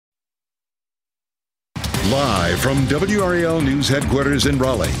Live from WRAL News Headquarters in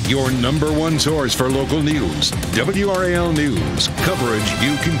Raleigh, your number one source for local news. WRAL News, coverage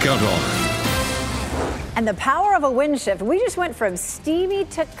you can count on. And the power of a wind shift. We just went from steamy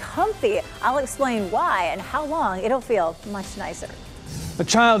to comfy. I'll explain why and how long it'll feel much nicer. A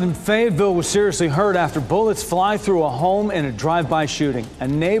child in Fayetteville was seriously hurt after bullets fly through a home in a drive-by shooting. A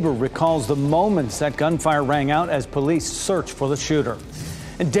neighbor recalls the moments that gunfire rang out as police searched for the shooter.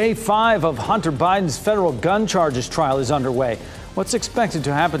 And day 5 of Hunter Biden's federal gun charges trial is underway. What's expected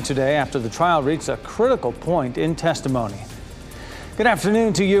to happen today after the trial reached a critical point in testimony? Good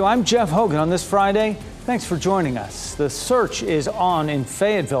afternoon to you. I'm Jeff Hogan on this Friday. Thanks for joining us. The search is on in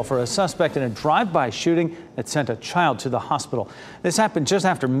Fayetteville for a suspect in a drive-by shooting that sent a child to the hospital. This happened just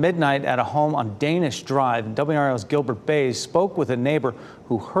after midnight at a home on Danish Drive. And WRAL's Gilbert Bays spoke with a neighbor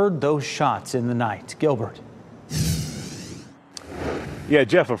who heard those shots in the night. Gilbert. Yeah,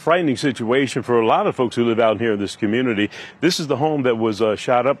 Jeff, a frightening situation for a lot of folks who live out here in this community. This is the home that was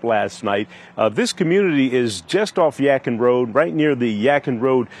shot up last night. This community is just off Yadkin Road, right near the Yadkin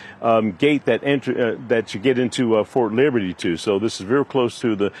Road gate that you get into Fort Liberty to. So this is very close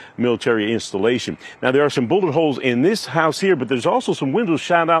to the military installation. Now, there are some bullet holes in this house here, but there's also some windows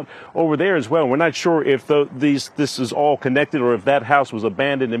shot out over there as well. We're not sure if this is all connected or if that house was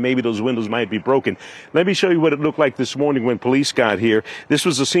abandoned and maybe those windows might be broken. Let me show you what it looked like this morning when police got here. This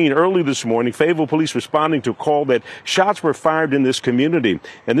was the scene early this morning. Fayetteville police responding to a call that shots were fired in this community.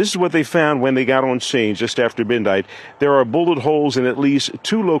 And this is what they found when they got on scene just after midnight. There are bullet holes in at least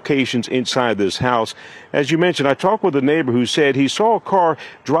 2 locations inside this house. As you mentioned, I talked with a neighbor who said he saw a car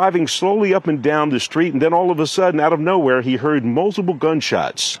driving slowly up and down the street, and then all of a sudden, out of nowhere, he heard multiple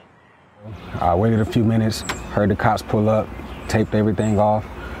gunshots. I waited a few minutes, heard the cops pull up, taped everything off.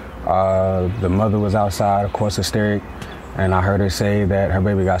 The mother was outside, of course, hysteric. And I heard her say that her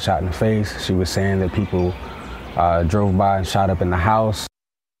baby got shot in the face. She was saying that people drove by and shot up in the house.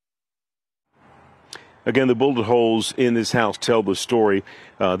 Again, the bullet holes in this house tell the story.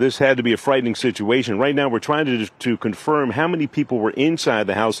 This had to be a frightening situation. Right now, we're trying to confirm how many people were inside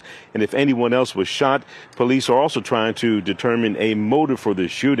the house and if anyone else was shot. Police are also trying to determine a motive for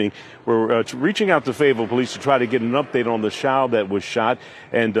this shooting. We're reaching out to Fayetteville police to try to get an update on the child that was shot.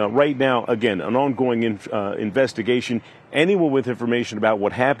 And right now, again, an ongoing investigation. Anyone with information about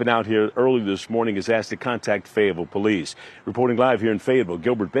what happened out here early this morning is asked to contact Fayetteville police. Reporting live here in Fayetteville,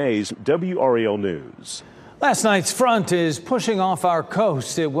 Gilbert Bays, WRAL News. Last night's front is pushing off our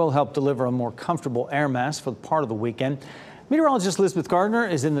coast. It will help deliver a more comfortable air mass for part of the weekend. Meteorologist Elizabeth Gardner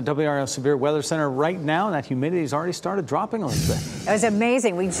is in the WRAL Severe Weather Center right now, and that humidity has already started dropping, Elizabeth. It was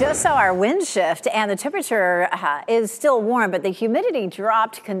amazing. We just saw our wind shift, and the temperature is still warm, but the humidity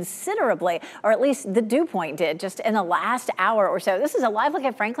dropped considerably, or at least the dew point did, just in the last hour or so. This is a live look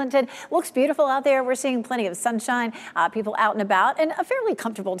at Franklinton. Looks beautiful out there. We're seeing plenty of sunshine, people out and about, and a fairly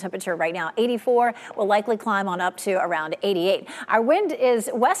comfortable temperature right now. 84 will likely climb on up to around 88. Our wind is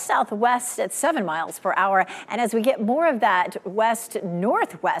west-southwest at 7 miles per hour, and as we get more of that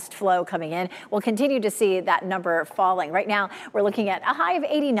west-northwest flow coming in, we'll continue to see that number falling. Right now, we're looking at a high of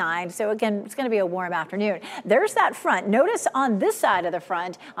 89. So again, it's going to be a warm afternoon. There's that front. Notice on this side of the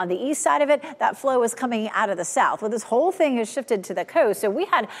front, on the east side of it, that flow is coming out of the south. Well, this whole thing has shifted to the coast. So we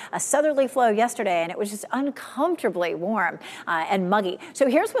had a southerly flow yesterday, and it was just uncomfortably warm and muggy. So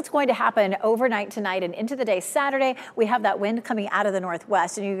here's what's going to happen overnight tonight and into the day Saturday. We have that wind coming out of the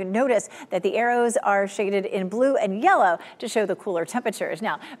northwest, and you can notice that the arrows are shaded in blue and yellow to show the cooler temperatures.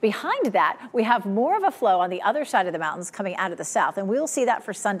 Now, behind that, we have more of a flow on the other side of the mountains coming out of the south, and we'll see that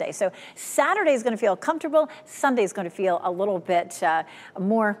for Sunday. So Saturday is going to feel comfortable. Sunday is going to feel a little bit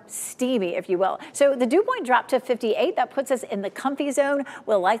more steamy, if you will. So the dew point dropped to 58. That puts us in the comfy zone.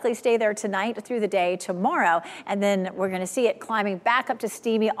 We'll likely stay there tonight through the day tomorrow, and then we're going to see it climbing back up to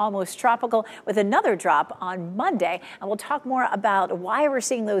steamy, almost tropical, with another drop on Monday. And we'll talk more about why we're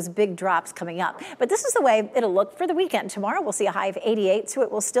seeing those big drops coming up. But this is the way it'll look for the weekend. Tomorrow we'll see a high of 88, so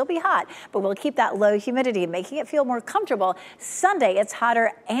it will still be hot, but we'll keep that low humidity, making it feel more comfortable. Sunday, it's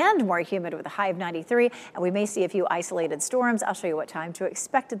hotter and more humid with a high of 93, and we may see a few isolated storms. I'll show you what time to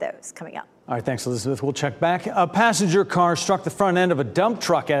expect those coming up. All right, thanks, Elizabeth. We'll check back. A passenger car struck the front end of a dump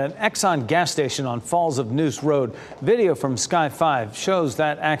truck at an Exxon gas station on Falls of Noose Road. Video from Sky 5 shows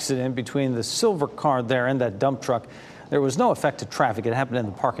that accident between the silver car there and that dump truck. There was no effect to traffic. It happened in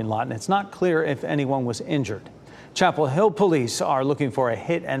the parking lot, and it's not clear if anyone was injured. Chapel Hill police are looking for a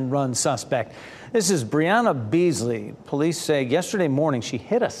hit-and-run suspect. This is Brianna Beasley. Police say yesterday morning she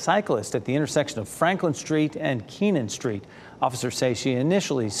hit a cyclist at the intersection of Franklin Street and Keenan Street. Officers say she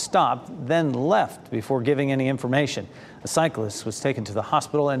initially stopped, then left before giving any information. The cyclist was taken to the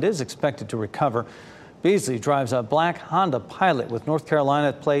hospital and is expected to recover. Beasley drives a black Honda Pilot with North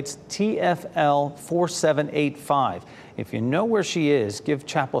Carolina plates TFL 4785. If you know where she is, give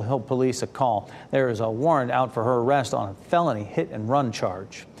Chapel Hill Police a call. There is a warrant out for her arrest on a felony hit-and-run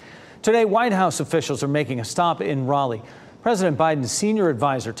charge. Today, White House officials are making a stop in Raleigh. President Biden's senior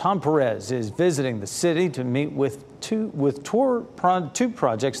advisor, Tom Perez, is visiting the city to meet with two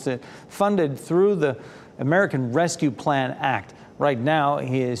projects that funded through the American Rescue Plan Act. Right now,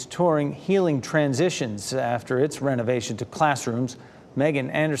 he is touring Healing Transitions after its renovation to classrooms. Megan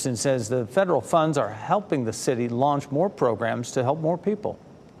Anderson says the federal funds are helping the city launch more programs to help more people.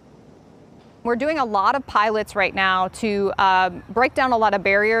 We're doing a lot of pilots right now to break down a lot of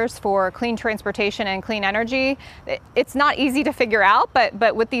barriers for clean transportation and clean energy. It's not easy to figure out,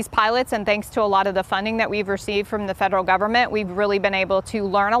 but with these pilots and thanks to a lot of the funding that we've received from the federal government, we've really been able to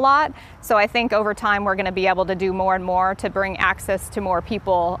learn a lot. So I think over time we're going to be able to do more and more to bring access to more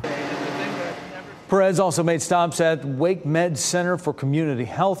people. Perez also made stops at Wake Med Center for Community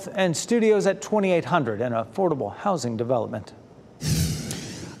Health and studios at 2800, an affordable housing development.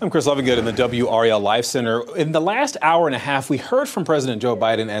 I'm Chris Lovingood in the WRAL Life Center. In the last hour and a half, we heard from President Joe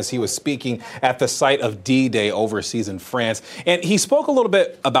Biden as he was speaking at the site of D-Day overseas in France. And he spoke a little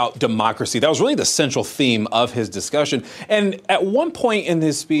bit about democracy. That was really the central theme of his discussion. And at one point in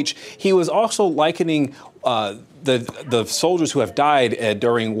his speech, he was also likening the soldiers who have died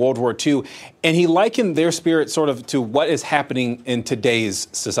during World War II. And he likened their spirit sort of to what is happening in today's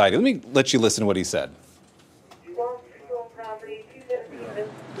society. Let me let you listen to what he said.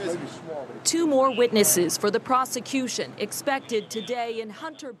 Two more witnesses for the prosecution expected today in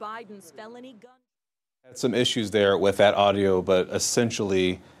Hunter Biden's felony gun. Had some issues there with that audio, but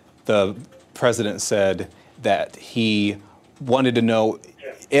essentially the president said that he wanted to know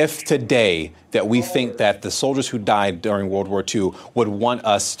if today that we think that the soldiers who died during World War II would want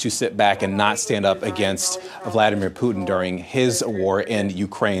us to sit back and not stand up against Vladimir Putin during his war in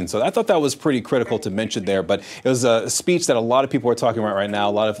Ukraine. So I thought that was pretty critical to mention there. But it was a speech that a lot of people are talking about right now,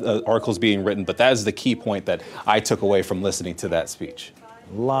 a lot of articles being written. But that is the key point that I took away from listening to that speech.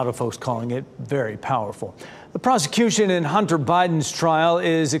 A lot of folks calling it very powerful. The prosecution in Hunter Biden's trial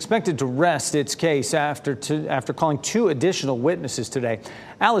is expected to rest its case after calling two additional witnesses today.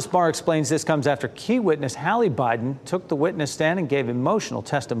 Alice Barr explains this comes after key witness Hallie Biden took the witness stand and gave emotional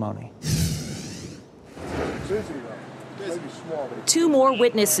testimony. Two more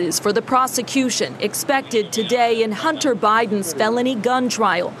witnesses for the prosecution expected today in Hunter Biden's felony gun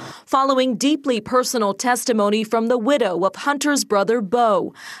trial, following deeply personal testimony from the widow of Hunter's brother,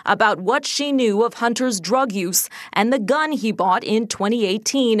 Beau, about what she knew of Hunter's drug use and the gun he bought in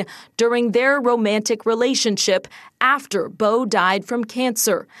 2018 during their romantic relationship after Beau died from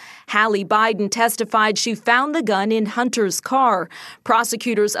cancer. Hallie Biden testified she found the gun in Hunter's car.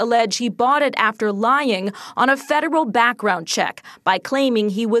 Prosecutors allege he bought it after lying on a federal background check by claiming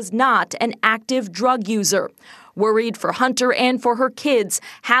he was not an active drug user. Worried for Hunter and for her kids,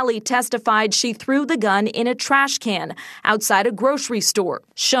 Hallie testified she threw the gun in a trash can outside a grocery store,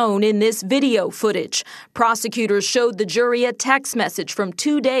 shown in this video footage. Prosecutors showed the jury a text message from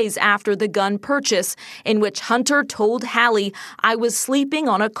 2 days after the gun purchase in which Hunter told Hallie, "I was sleeping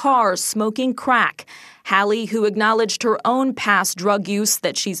on a car smoking crack." Hallie, who acknowledged her own past drug use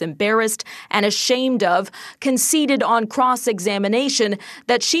that she's embarrassed and ashamed of, conceded on cross-examination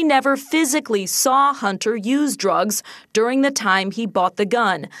that she never physically saw Hunter use drugs during the time he bought the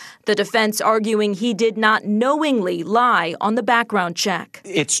gun. The defense arguing he did not knowingly lie on the background check.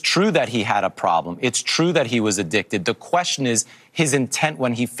 It's true that he had a problem. It's true that he was addicted. The question is his intent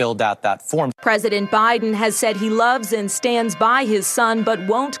when he filled out that form. President Biden has said he loves and stands by his son but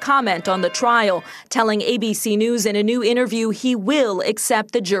won't comment on the trial, telling ABC News in a new interview he will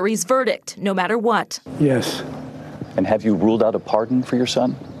accept the jury's verdict, no matter what. Yes. And have you ruled out a pardon for your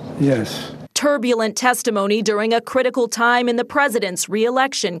son? Yes. Turbulent testimony during a critical time in the president's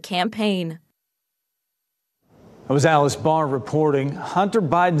re-election campaign. That was Alice Barr reporting. Hunter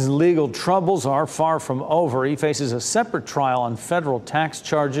Biden's legal troubles are far from over. He faces a separate trial on federal tax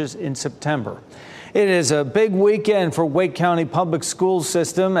charges in September. It is a big weekend for Wake County Public Schools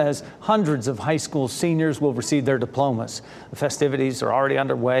system as hundreds of high school seniors will receive their diplomas. The festivities are already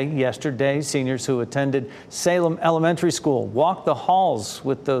underway. Yesterday, seniors who attended Salem Elementary School walked the halls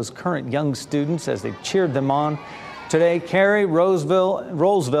with those current young students as they cheered them on. Today, Cary,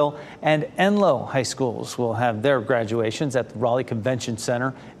 Rolesville, and Enloe High Schools will have their graduations at the Raleigh Convention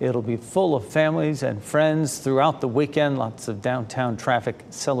Center. It'll be full of families and friends throughout the weekend. Lots of downtown traffic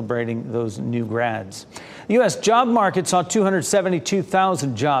celebrating those new grads. The U.S. job market saw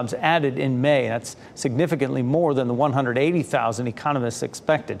 272,000 jobs added in May. That's significantly more than the 180,000 economists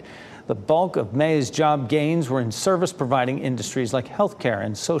expected. The bulk of May's job gains were in service-providing industries like healthcare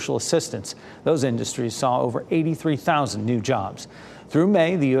and social assistance. Those industries saw over 83,000 new jobs. Through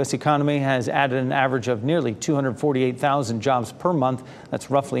May, the U.S. economy has added an average of nearly 248,000 jobs per month. That's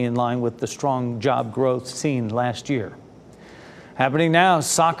roughly in line with the strong job growth seen last year. Happening now,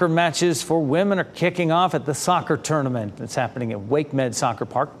 soccer matches for women are kicking off at the soccer tournament. It's happening at Wake Med Soccer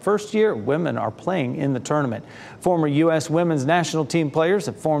Park. First year, women are playing in the tournament. Former U.S. women's national team players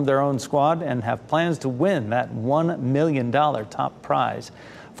have formed their own squad and have plans to win that $1 million top prize.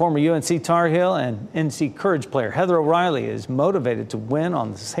 Former UNC Tar Heel and NC Courage player Heather O'Reilly is motivated to win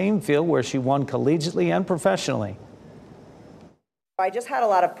on the same field where she won collegiately and professionally. I just had a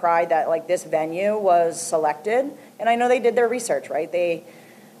lot of pride that this venue was selected, and I know they did their research, right? They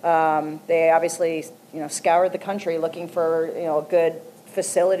obviously scoured the country looking for a good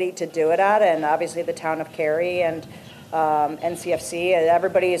facility to do it at, and obviously the town of Cary and NCFC, and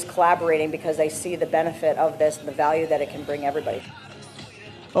everybody is collaborating because they see the benefit of this and the value that it can bring everybody.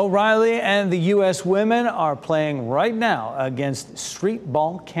 O'Reilly and the U.S. women are playing right now against Street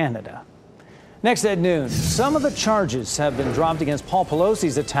Ball Canada. Next at noon, some of the charges have been dropped against Paul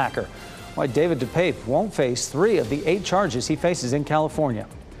Pelosi's attacker. Why David DePape won't face 3 of the 8 charges he faces in California.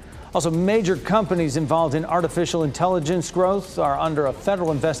 Also, major companies involved in artificial intelligence growth are under a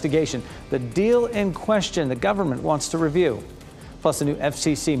federal investigation. The deal in question the government wants to review. Plus, a new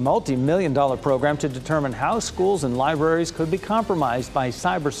FCC multi-million-dollar program to determine how schools and libraries could be compromised by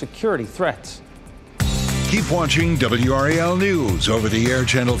cybersecurity threats. Keep watching WRAL News over the air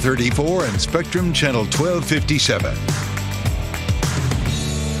Channel 34 and Spectrum Channel 1257.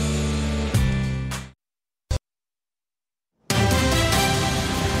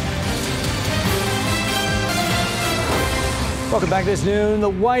 Welcome back this noon. The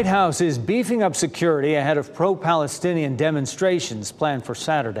White House is beefing up security ahead of pro-Palestinian demonstrations planned for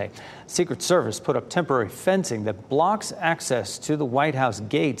Saturday. Secret Service put up temporary fencing that blocks access to the White House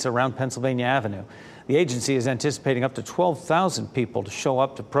gates around Pennsylvania Avenue. The agency is anticipating up to 12,000 people to show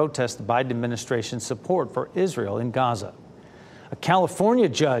up to protest the Biden administration's support for Israel in Gaza. A California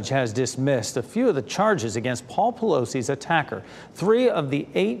judge has dismissed a few of the charges against Paul Pelosi's attacker. 3 of the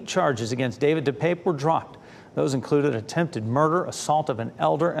 8 charges against David DePape were dropped. Those included attempted murder, assault of an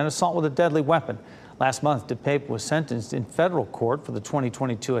elder, and assault with a deadly weapon. Last month, DePape was sentenced in federal court for the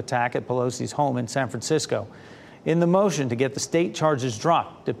 2022 attack at Pelosi's home in San Francisco. In the motion to get the state charges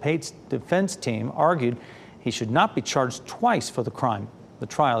dropped, DePape's defense team argued he should not be charged twice for the crime. The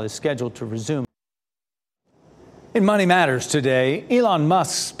trial is scheduled to resume. In Money Matters today, Elon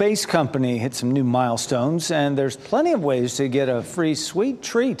Musk's space company hit some new milestones, and there's plenty of ways to get a free sweet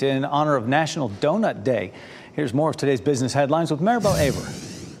treat in honor of National Donut Day. Here's more of today's business headlines with Maribel Aber.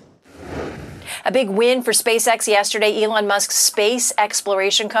 A big win for SpaceX yesterday. Elon Musk's space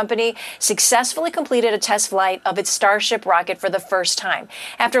exploration company successfully completed a test flight of its Starship rocket for the first time.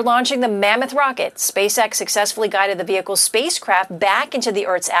 After launching the Mammoth rocket, SpaceX successfully guided the vehicle's spacecraft back into the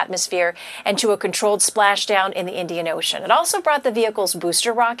Earth's atmosphere and to a controlled splashdown in the Indian Ocean. It also brought the vehicle's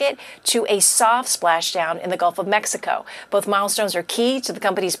booster rocket to a soft splashdown in the Gulf of Mexico. Both milestones are key to the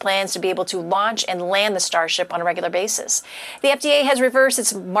company's plans to be able to launch and land the Starship on a regular basis. The FDA has reversed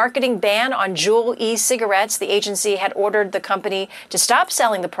its marketing ban on Juul e-cigarettes. The agency had ordered the company to stop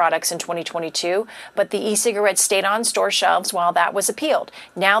selling the products in 2022, but the e-cigarettes stayed on store shelves while that was appealed.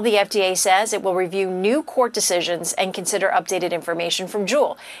 Now the FDA says it will review new court decisions and consider updated information from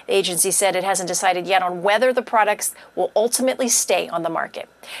Juul. The agency said it hasn't decided yet on whether the products will ultimately stay on the market.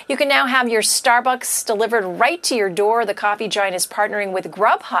 You can now have your Starbucks delivered right to your door. The coffee giant is partnering with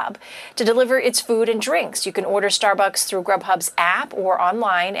Grubhub to deliver its food and drinks. You can order Starbucks through Grubhub's app or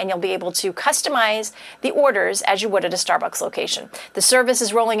online, and you'll be able to customize the orders as you would at a Starbucks location. The service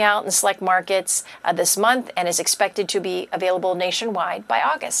is rolling out in select markets this month and is expected to be available nationwide by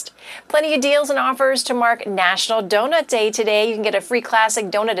August. Plenty of deals and offers to mark National Donut Day today. You can get a free classic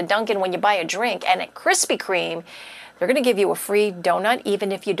donut at Dunkin' when you buy a drink, and at Krispy Kreme, they're going to give you a free donut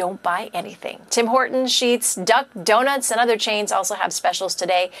even if you don't buy anything. Tim Hortons, Sheetz, Duck Donuts, and other chains also have specials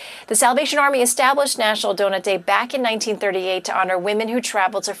today. The Salvation Army established National Donut Day back in 1938 to honor women who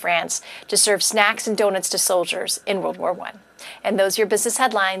traveled to France to serve snacks and donuts to soldiers in World War I. And those are your business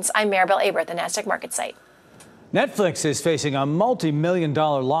headlines. I'm Maribel Aber at the NASDAQ Market Site. Netflix is facing a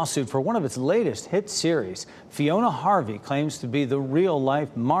multi-million-dollar lawsuit for one of its latest hit series. Fiona Harvey claims to be the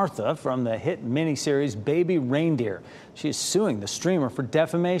real-life Martha from the hit miniseries Baby Reindeer. She is suing the streamer for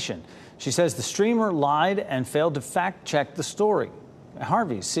defamation. She says the streamer lied and failed to fact-check the story.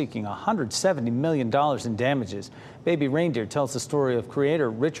 Harvey is seeking $170 million in damages. Baby Reindeer tells the story of creator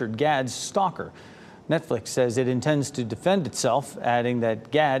Richard Gadd's stalker. Netflix says it intends to defend itself, adding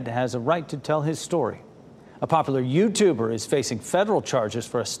that Gad has a right to tell his story. A popular YouTuber is facing federal charges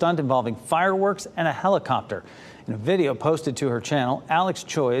for a stunt involving fireworks and a helicopter. In a video posted to her channel, Alex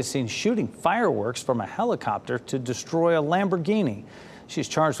Choi is seen shooting fireworks from a helicopter to destroy a Lamborghini. She's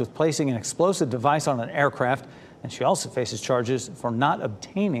charged with placing an explosive device on an aircraft, and she also faces charges for not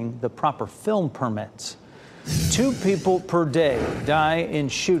obtaining the proper film permits. 2 people per day die in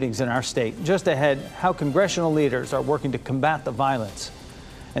shootings in our state. Just ahead, how congressional leaders are working to combat the violence.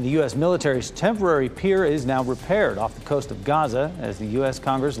 And the U.S. military's temporary pier is now repaired off the coast of Gaza as the U.S.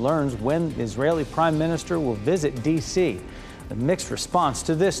 Congress learns when the Israeli Prime Minister will visit D.C. The mixed response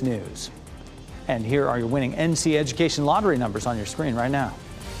to this news. And here are your winning NC Education Lottery numbers on your screen right now.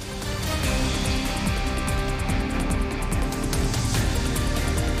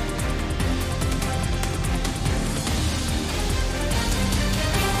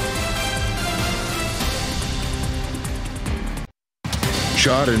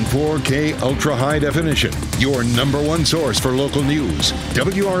 Shot in 4K ultra high definition. Your #1 source for local news.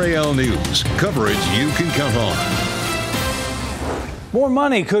 WRAL News. Coverage you can count on. More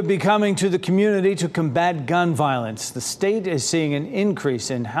money could be coming to the community to combat gun violence. The state is seeing an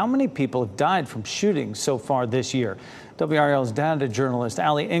increase in how many people have died from shootings so far this year. WRAL's data journalist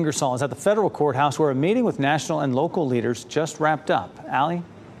Ali Ingersoll is at the federal courthouse where a meeting with national and local leaders just wrapped up. Ali?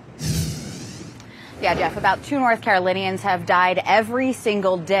 Yeah, Jeff, about 2 North Carolinians have died every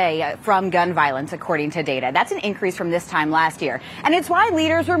single day from gun violence, according to data. That's an increase from this time last year. And it's why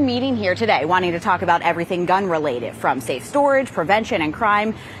leaders were meeting here today, wanting to talk about everything gun-related, from safe storage, prevention, and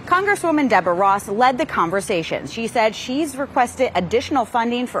crime. Congresswoman Deborah Ross led the conversations. She said she's requested additional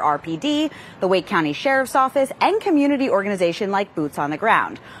funding for RPD, the Wake County Sheriff's Office, and community organization like Boots on the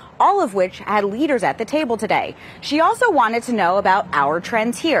Ground, all of which had leaders at the table today. She also wanted to know about our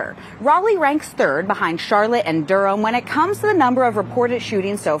trends here. Raleigh ranks 3rd behind Charlotte and Durham when it comes to the number of reported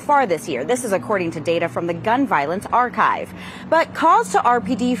shootings so far this year. This is according to data from the Gun Violence Archive. But calls to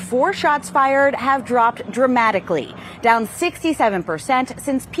RPD for shots fired have dropped dramatically, down 67%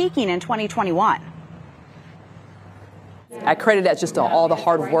 since peaking in 2021. I credit that just to all the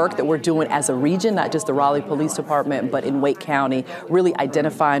hard work that we're doing as a region, not just the Raleigh Police Department, but in Wake County, really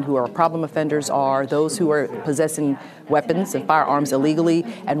identifying who our problem offenders are, those who are possessing weapons and firearms illegally,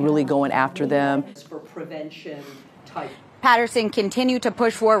 and really going after them. For prevention type. Patterson continued to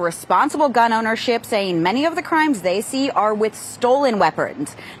push for responsible gun ownership, saying many of the crimes they see are with stolen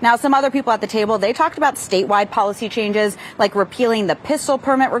weapons. Now, some other people at the table, they talked about statewide policy changes, like repealing the pistol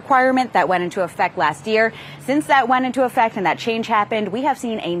permit requirement that went into effect last year. Since that went into effect and that change happened, we have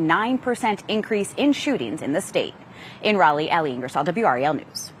seen a 9% increase in shootings in the state. In Raleigh, Ali Ingersoll, WRAL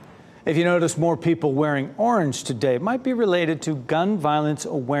News. If you notice more people wearing orange today, it might be related to Gun Violence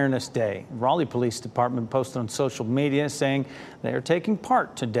Awareness Day. Raleigh Police Department posted on social media saying they are taking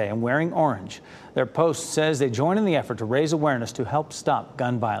part today in wearing orange. Their post says they join in the effort to raise awareness to help stop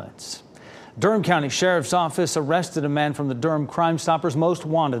gun violence. Durham County Sheriff's Office arrested a man from the Durham Crime Stoppers Most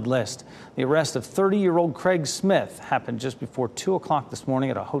Wanted list. The arrest of 30-year-old Craig Smith happened just before 2 o'clock this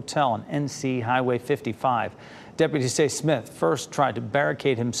morning at a hotel on NC Highway 55. Deputies say Smith first tried to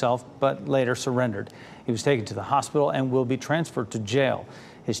barricade himself, but later surrendered. He was taken to the hospital and will be transferred to jail.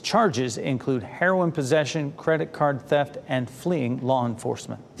 His charges include heroin possession, credit card theft, and fleeing law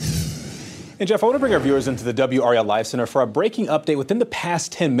enforcement. And Jeff, I want to bring our viewers into the WRAL Live Center for a breaking update within the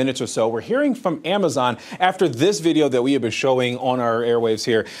past 10 minutes or so. We're hearing from Amazon after this video that we have been showing on our airwaves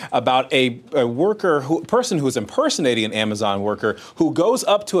here about a person who is impersonating an Amazon worker who goes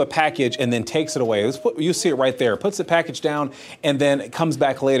up to a package and then takes it away. You see it right there, puts the package down and then comes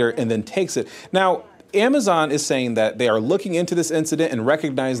back later and then takes it. Now, Amazon is saying that they are looking into this incident and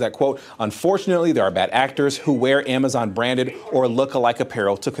recognize that, quote, unfortunately, there are bad actors who wear Amazon branded or look-alike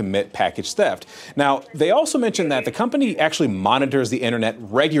apparel to commit package theft. Now, they also mentioned that the company actually monitors the internet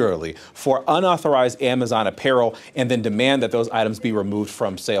regularly for unauthorized Amazon apparel and then demand that those items be removed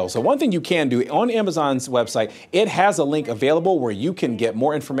from sale. So one thing you can do on Amazon's website, it has a link available where you can get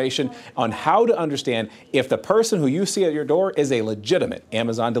more information on how to understand if the person who you see at your door is a legitimate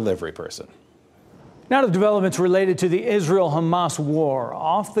Amazon delivery person. Now to developments related to the Israel-Hamas war.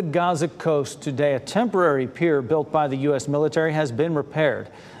 Off the Gaza coast today, a temporary pier built by the U.S. military has been repaired.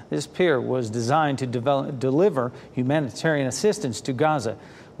 This pier was designed to deliver humanitarian assistance to Gaza.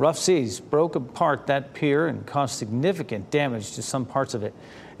 Rough seas broke apart that pier and caused significant damage to some parts of it.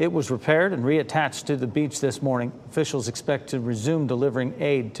 It was repaired and reattached to the beach this morning. Officials expect to resume delivering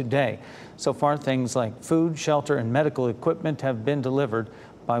aid today. So far, things like food, shelter, and medical equipment have been delivered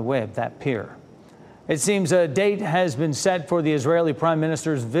by way of that pier. It seems a date has been set for the Israeli Prime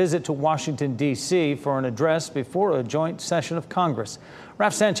Minister's visit to Washington, D.C. for an address before a joint session of Congress.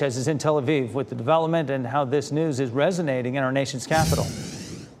 Raf Sanchez is in Tel Aviv with the development and how this news is resonating in our nation's capital.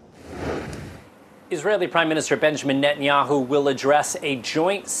 Israeli Prime Minister Benjamin Netanyahu will address a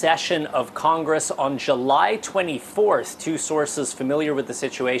joint session of Congress on July 24th. Two sources familiar with the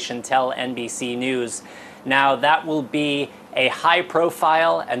situation tell NBC News. Now, that will be a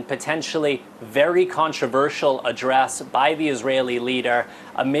high-profile and potentially very controversial address by the Israeli leader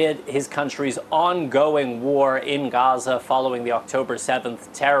amid his country's ongoing war in Gaza following the October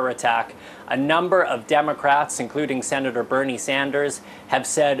 7th terror attack. A number of Democrats, including Senator Bernie Sanders, have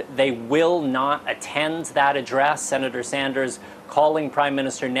said they will not attend that address. Senator Sanders calling Prime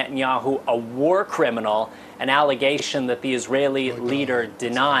Minister Netanyahu a war criminal, an allegation that the Israeli leader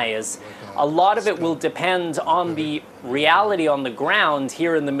denies. A lot of it will depend on the reality on the ground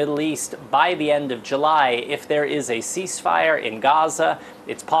here in the Middle East by the end of July. If there is a ceasefire in Gaza,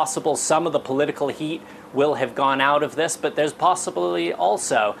 it's possible some of the political heat will have gone out of this, but there's possibility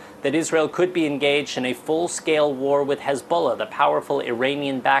also that Israel could be engaged in a full-scale war with Hezbollah, the powerful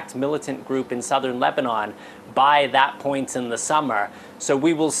Iranian-backed militant group in southern Lebanon, by that point in the summer. So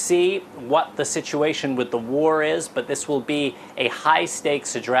we will see what the situation with the war is, but this will be a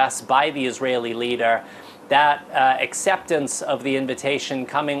high-stakes address by the Israeli leader. That acceptance of the invitation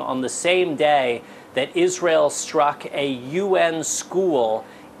coming on the same day that Israel struck a UN school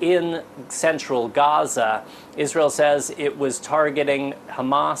in central Gaza. Israel says it was targeting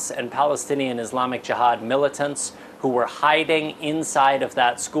Hamas and Palestinian Islamic Jihad militants who were hiding inside of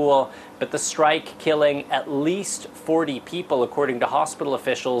that school, but the strike killing at least 40 people, according to hospital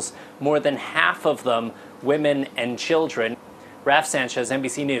officials, more than half of them women and children. Raf Sanchez,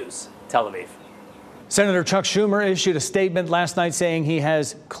 NBC News, Tel Aviv. Senator Chuck Schumer issued a statement last night saying he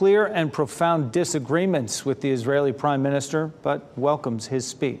has clear and profound disagreements with the Israeli Prime Minister, but welcomes his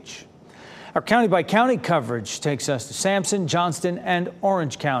speech. Our county-by-county coverage takes us to Sampson, Johnston, and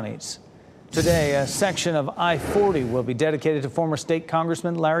Orange counties. Today, a section of I-40 will be dedicated to former state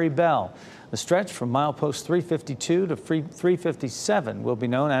Congressman Larry Bell. The stretch from milepost 352 to 357 will be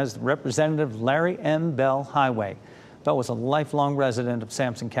known as Representative Larry M. Bell Highway. Bell was a lifelong resident of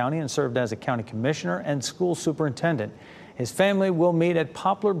Sampson County and served as a county commissioner and school superintendent. His family will meet at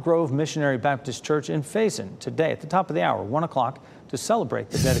Poplar Grove Missionary Baptist Church in Faison today at the top of the hour, 1 o'clock, to celebrate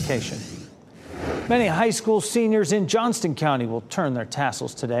the dedication. Many high school seniors in Johnston County will turn their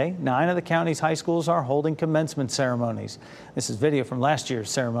tassels today. 9 of the county's high schools are holding commencement ceremonies. This is video from last year's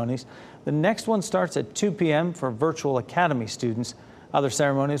ceremonies. The next one starts at 2 p.m. for virtual academy students. Other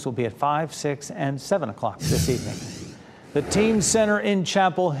ceremonies will be at 5, 6, and 7 o'clock this evening. The Teen Center in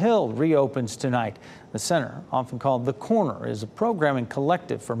Chapel Hill reopens tonight. The center, often called The Corner, is a programming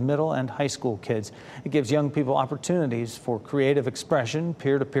collective for middle and high school kids. It gives young people opportunities for creative expression,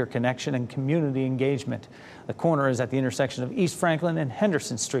 peer-to-peer connection, and community engagement. The Corner is at the intersection of East Franklin and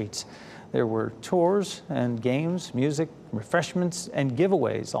Henderson Streets. There were tours and games, music, refreshments, and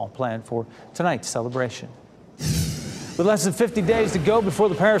giveaways all planned for tonight's celebration. With less than 50 days to go before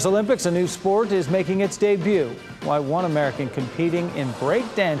the Paris Olympics, a new sport is making its debut. Why one American competing in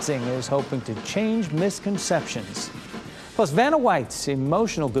breakdancing is hoping to change misconceptions. Plus, Vanna White's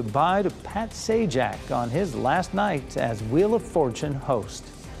emotional goodbye to Pat Sajak on his last night as Wheel of Fortune host.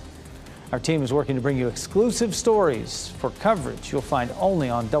 Our team is working to bring you exclusive stories for coverage you'll find only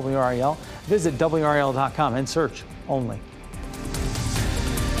on WRAL. Visit WRAL.com and search only.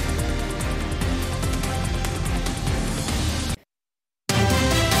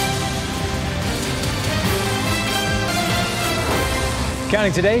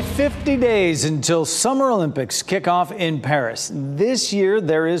 Counting today, 50 days until Summer Olympics kick off in Paris. This year,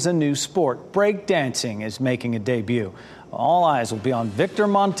 there is a new sport. Breakdancing is making a debut. All eyes will be on Victor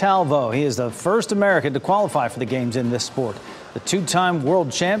Montalvo. He is the first American to qualify for the games in this sport. The two-time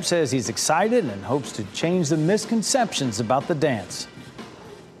world champ says he's excited and hopes to change the misconceptions about the dance.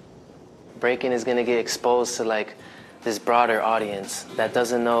 Breaking is going to get exposed to this broader audience that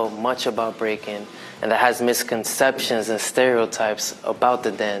doesn't know much about breaking and that has misconceptions and stereotypes about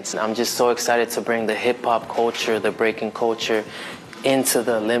the dance. I'm just so excited to bring the hip-hop culture, the breaking culture into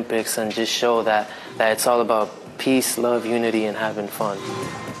the Olympics and just show that it's all about peace, love, unity, and having fun.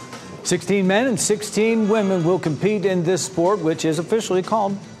 16 men and 16 women will compete in this sport, which is officially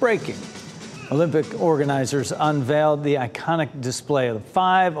called breaking. Olympic organizers unveiled the iconic display of the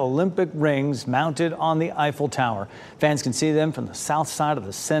 5 Olympic rings mounted on the Eiffel Tower. Fans can see them from the south side of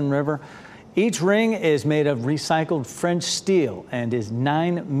the Seine River. Each ring is made of recycled French steel and is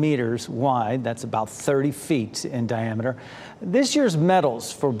 9 meters wide. That's about 30 feet in diameter. This year's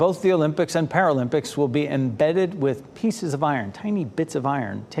medals for both the Olympics and Paralympics will be embedded with pieces of iron, tiny bits of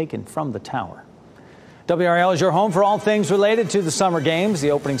iron taken from the tower. WRAL is your home for all things related to the Summer Games.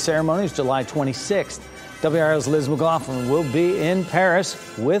 The opening ceremony is July 26th. WRAL's Liz McLaughlin will be in Paris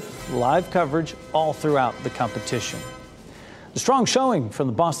with live coverage all throughout the competition. The strong showing from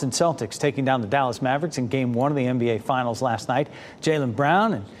the Boston Celtics taking down the Dallas Mavericks in Game 1 of the NBA Finals last night. Jaylen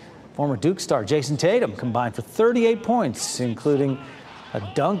Brown and former Duke star Jason Tatum combined for 38 points, including a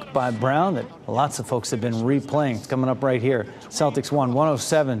dunk by Brown that lots of folks have been replaying. It's coming up right here. Celtics won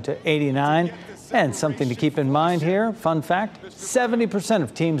 107-89. And something to keep in mind here, fun fact, 70%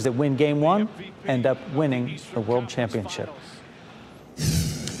 of teams that win Game 1 end up winning the World Championship.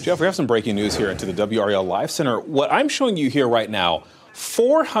 Jeff, we have some breaking news here into the WRAL Live Center. What I'm showing you here right now,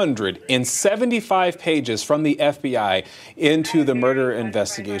 475 pages from the FBI into the murder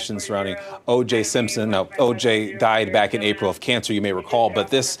investigation surrounding O.J. Simpson. Now, O.J. died back in April of cancer, you may recall, but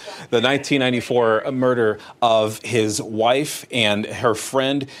the 1994 murder of his wife and her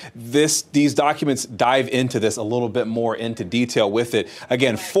friend, these documents dive into this a little bit more into detail with it.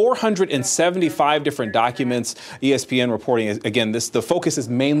 Again, 475 different documents. ESPN reporting, again, the focus is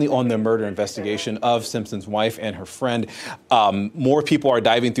mainly on the murder investigation of Simpson's wife and her friend. More people are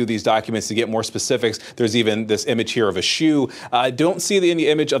diving through these documents to get more specifics. There's even this image here of a shoe. Don't see any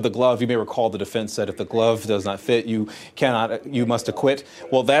image of the glove. You may recall the defense said if the glove does not fit, you must acquit.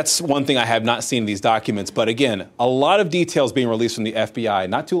 Well, that's one thing I have not seen in these documents. But again, a lot of details being released from the FBI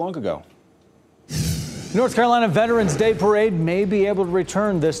not too long ago. North Carolina Veterans Day Parade may be able to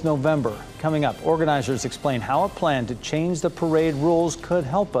return this November. Coming up, organizers explain how a plan to change the parade rules could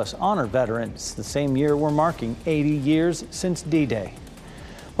help us honor veterans the same year we're marking 80 years since D-Day.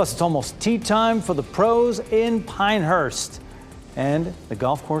 Plus, it's almost tea time for the pros in Pinehurst. And the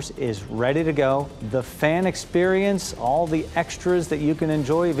golf course is ready to go. The fan experience, all the extras that you can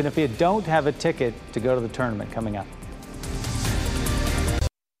enjoy, even if you don't have a ticket to go to the tournament coming up.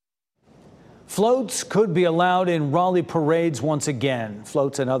 Floats could be allowed in Raleigh parades once again.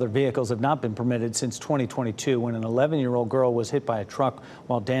 Floats and other vehicles have not been permitted since 2022 when an 11-year-old girl was hit by a truck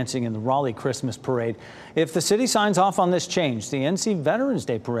while dancing in the Raleigh Christmas parade. If the city signs off on this change, the NC Veterans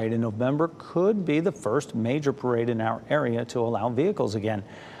Day Parade in November could be the first major parade in our area to allow vehicles again.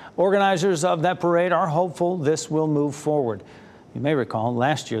 Organizers of that parade are hopeful this will move forward. You may recall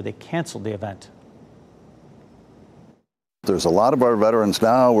last year they canceled the event. There's a lot of our veterans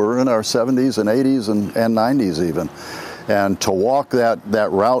now, we're in our 70s and 80s and 90s even. And to walk that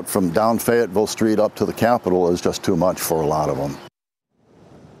route from down Fayetteville Street up to the Capitol is just too much for a lot of them.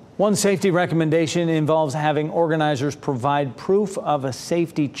 One safety recommendation involves having organizers provide proof of a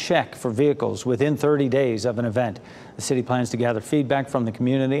safety check for vehicles within 30 days of an event. The city plans to gather feedback from the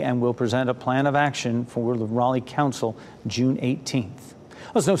community and will present a plan of action for the Raleigh Council June 18th.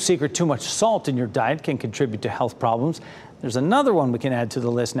 Well, it's no secret too much salt in your diet can contribute to health problems. There's another one we can add to the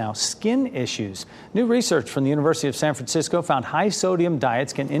list now, skin issues. New research from the University of San Francisco found high sodium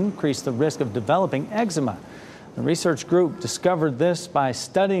diets can increase the risk of developing eczema. The research group discovered this by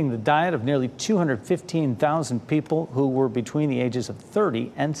studying the diet of nearly 215,000 people who were between the ages of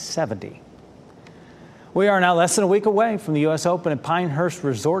 30 and 70. We are now less than a week away from the U.S. Open at Pinehurst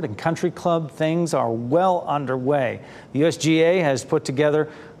Resort and Country Club. Things are well underway. The USGA has put together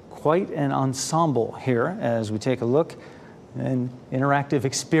quite an ensemble here as we take a look. An interactive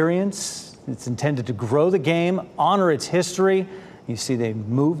experience. It's intended to grow the game, honor its history. You see they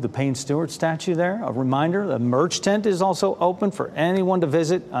moved the Payne Stewart statue there. A reminder, the merch tent is also open for anyone to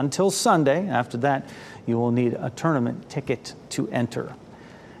visit until Sunday. After that, you will need a tournament ticket to enter.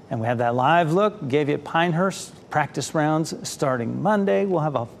 And we have that live look, gave you at Pinehurst. Practice rounds starting Monday. We'll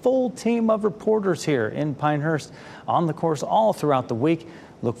have a full team of reporters here in Pinehurst on the course all throughout the week.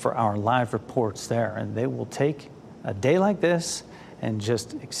 Look for our live reports there, and they will take a day like this and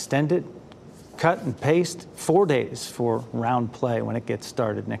just extend it, cut and paste 4 days for round play when it gets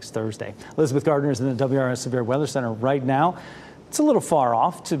started next Thursday. Elizabeth Gardner is in the WRS Severe Weather Center right now. It's a little far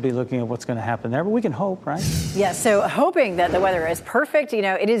off to be looking at what's going to happen there, but we can hope, right? Yeah, so hoping that the weather is perfect. You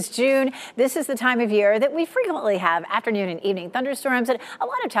know, it is June. This is the time of year that we frequently have afternoon and evening thunderstorms. And a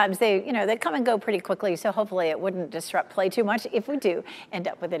lot of times they come and go pretty quickly. So hopefully it wouldn't disrupt play too much if we do end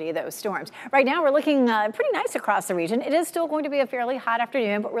up with any of those storms. Right now, we're looking pretty nice across the region. It is still going to be a fairly hot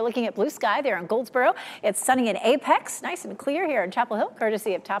afternoon, but we're looking at blue sky there in Goldsboro. It's sunny in Apex, nice and clear here in Chapel Hill,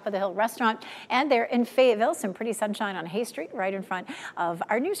 courtesy of Top of the Hill Restaurant. And there in Fayetteville, some pretty sunshine on Hay Street, right in in front of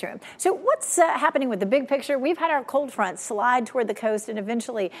our newsroom. So what's happening with the big picture? We've had our cold front slide toward the coast, and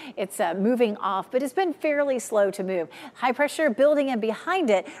eventually it's moving off, but it's been fairly slow to move. High pressure building, and behind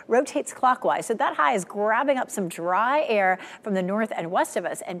it rotates clockwise. So that high is grabbing up some dry air from the north and west of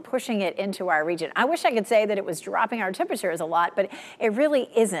us and pushing it into our region. I wish I could say that it was dropping our temperatures a lot, but it really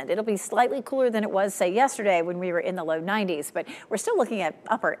isn't. It'll be slightly cooler than it was, say, yesterday when we were in the low 90s, but we're still looking at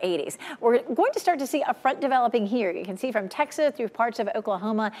upper 80s. We're going to start to see a front developing here. You can see from Texas through parts of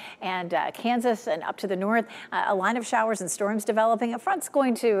Oklahoma and Kansas and up to the north, a line of showers and storms developing. A front's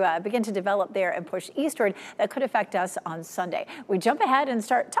going to begin to develop there and push eastward. That could affect us on Sunday. We jump ahead and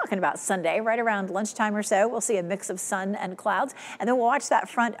start talking about Sunday right around lunchtime or so. We'll see a mix of sun and clouds, and then we'll watch that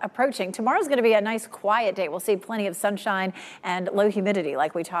front approaching. Tomorrow's going to be a nice quiet day. We'll see plenty of sunshine and low humidity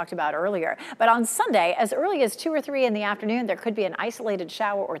like we talked about earlier. But on Sunday, as early as 2 or 3 in the afternoon, there could be an isolated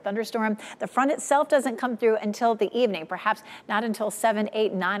shower or thunderstorm. The front itself doesn't come through until the evening, perhaps not until 7,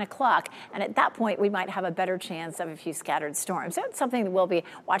 8, 9 o'clock. And at that point, we might have a better chance of a few scattered storms. So it's something that we'll be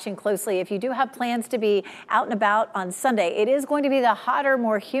watching closely. If you do have plans to be out and about on Sunday, it is going to be the hotter,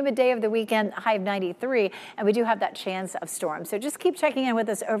 more humid day of the weekend, high of 93, and we do have that chance of storms. So just keep checking in with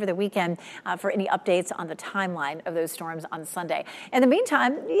us over the weekend for any updates on the timeline of those storms on Sunday. In the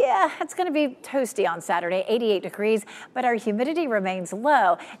meantime, yeah, it's going to be toasty on Saturday, 88 degrees, but our humidity remains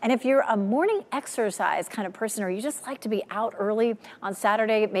low. And if you're a morning exercise kind of person, or you just like to be out early on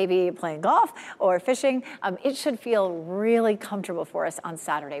Saturday, maybe playing golf or fishing, it should feel really comfortable for us on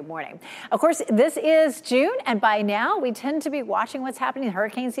Saturday morning. Of course, this is June, and by now we tend to be watching what's happening.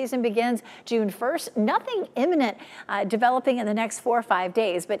 Hurricane season begins June 1st. Nothing imminent developing in the next 4 or 5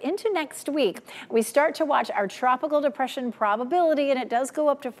 days, but into next week, we start to watch our tropical depression probability, and it does go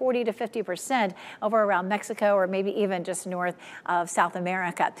up to 40 to 50% over around Mexico, or maybe even just north of South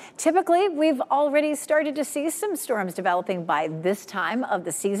America. Typically, we've already started to see some storms developing by this time of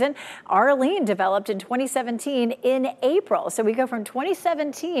the season. Arlene developed in 2017 in April. So we go from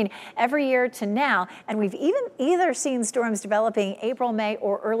 2017 every year to now, and we've even either seen storms developing April, May,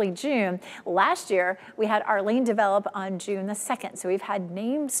 or early June. Last year, we had Arlene develop on June the 2nd. So we've had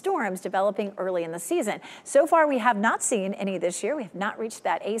named storms developing early in the season. So far, we have not seen any this year. We have not reached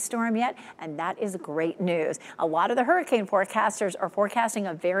that A storm yet, and that is great news. A lot of the hurricane forecasters are forecasting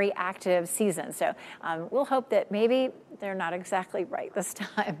a very active season. So we'll hope that maybe they're not exactly right this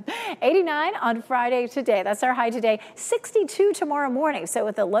time. 89 on Friday today. That's our high today. 62 tomorrow morning. So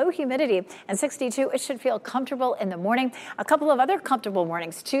with the low humidity and 62, it should feel comfortable in the morning. A couple of other comfortable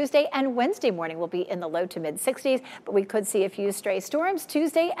mornings. Tuesday and Wednesday morning will be in the low to mid 60s, but we could see a few stray storms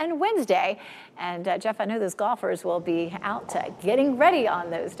Tuesday and Wednesday. And Jeff, I know those golfers will be out getting ready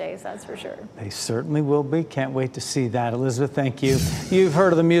on those days, that's for sure. They certainly will be. Can't wait to see that. Elizabeth, thank you. You've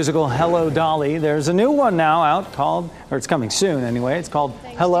heard of the musical Hello, Dolly. There's a new one now out called, or it's coming soon anyway. It's called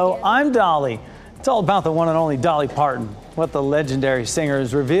Hello, I'm Dolly. It's all about the one and only Dolly Parton, what the legendary singer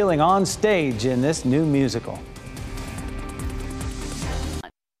is revealing on stage in this new musical.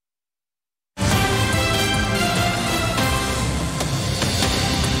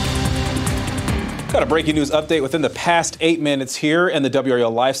 Got a breaking news update within the past 8 minutes here in the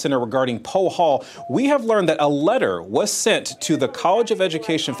WRAL Life Center regarding Poe Hall. We have learned that a letter was sent to the College of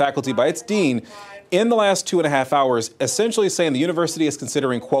Education faculty by its dean in the last 2.5 hours, essentially saying the university is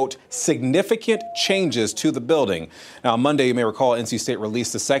considering, quote, significant changes to the building. Now, on Monday, you may recall, NC State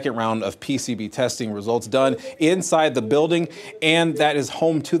released the second round of PCB testing results done inside the building, and that is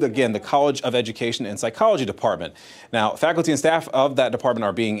home to, the College of Education and Psychology Department. Now, faculty and staff of that department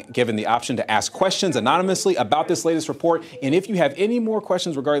are being given the option to ask questions anonymously about this latest report, and if you have any more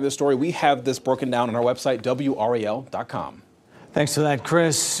questions regarding this story, we have this broken down on our website, WRAL.com. Thanks for that,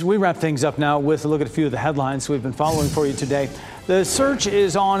 Chris. We wrap things up now with a look at a few of the headlines we've been following for you today. The search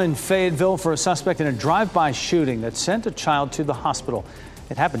is on in Fayetteville for a suspect in a drive-by shooting that sent a child to the hospital.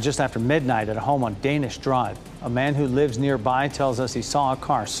 It happened just after midnight at a home on Danish Drive. A man who lives nearby tells us he saw a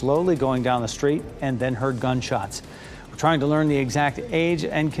car slowly going down the street and then heard gunshots. We're trying to learn the exact age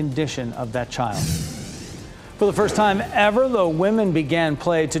and condition of that child. For the first time ever, the women began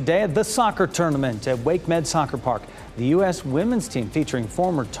play today at the soccer tournament at Wake Med Soccer Park. The U.S. women's team, featuring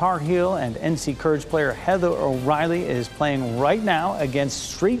former Tar Heel and NC Courage player Heather O'Reilly, is playing right now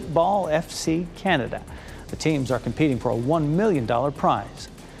against Street Ball FC Canada. The teams are competing for a $1 million prize.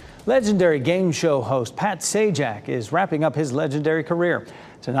 Legendary game show host Pat Sajak is wrapping up his legendary career.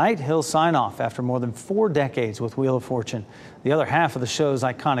 Tonight, he'll sign off after more than 4 decades with Wheel of Fortune. The other half of the show's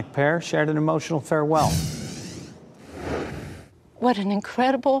iconic pair shared an emotional farewell. What an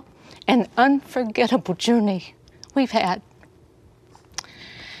incredible and unforgettable journey we've had.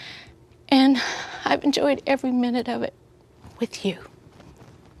 And I've enjoyed every minute of it with you.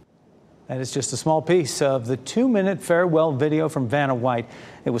 That is just a small piece of the 2-minute farewell video from Vanna White.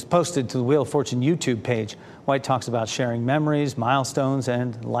 It was posted to the Wheel of Fortune YouTube page. White talks about sharing memories, milestones,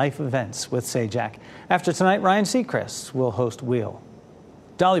 and life events with Sajak. After tonight, Ryan Seacrest will host Wheel.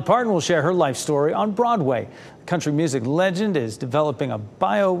 Dolly Parton will share her life story on Broadway. The country music legend is developing a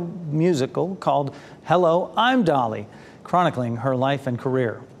bio-musical called Hello, I'm Dolly, chronicling her life and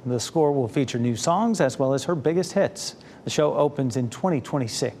career. The score will feature new songs as well as her biggest hits. The show opens in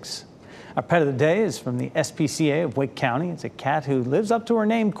 2026. Our pet of the day is from the SPCA of Wake County. It's a cat who lives up to her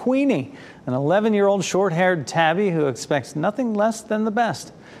name, Queenie, an 11-year-old short-haired tabby who expects nothing less than the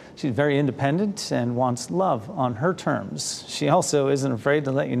best. She's very independent and wants love on her terms. She also isn't afraid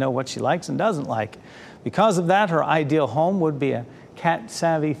to let you know what she likes and doesn't like. Because of that, her ideal home would be a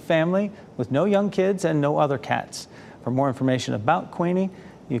cat-savvy family with no young kids and no other cats. For more information about Queenie,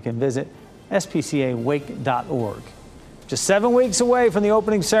 you can visit spcawake.org. Just 7 weeks away from the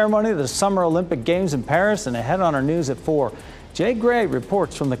opening ceremony of the Summer Olympic Games in Paris, and ahead on our news at 4. Jay Gray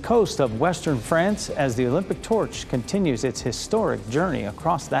reports from the coast of western France as the Olympic torch continues its historic journey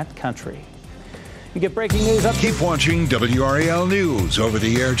across that country. You get breaking news up. Keep watching WRAL News over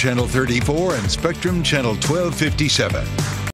the air channel 34 and Spectrum channel 1257.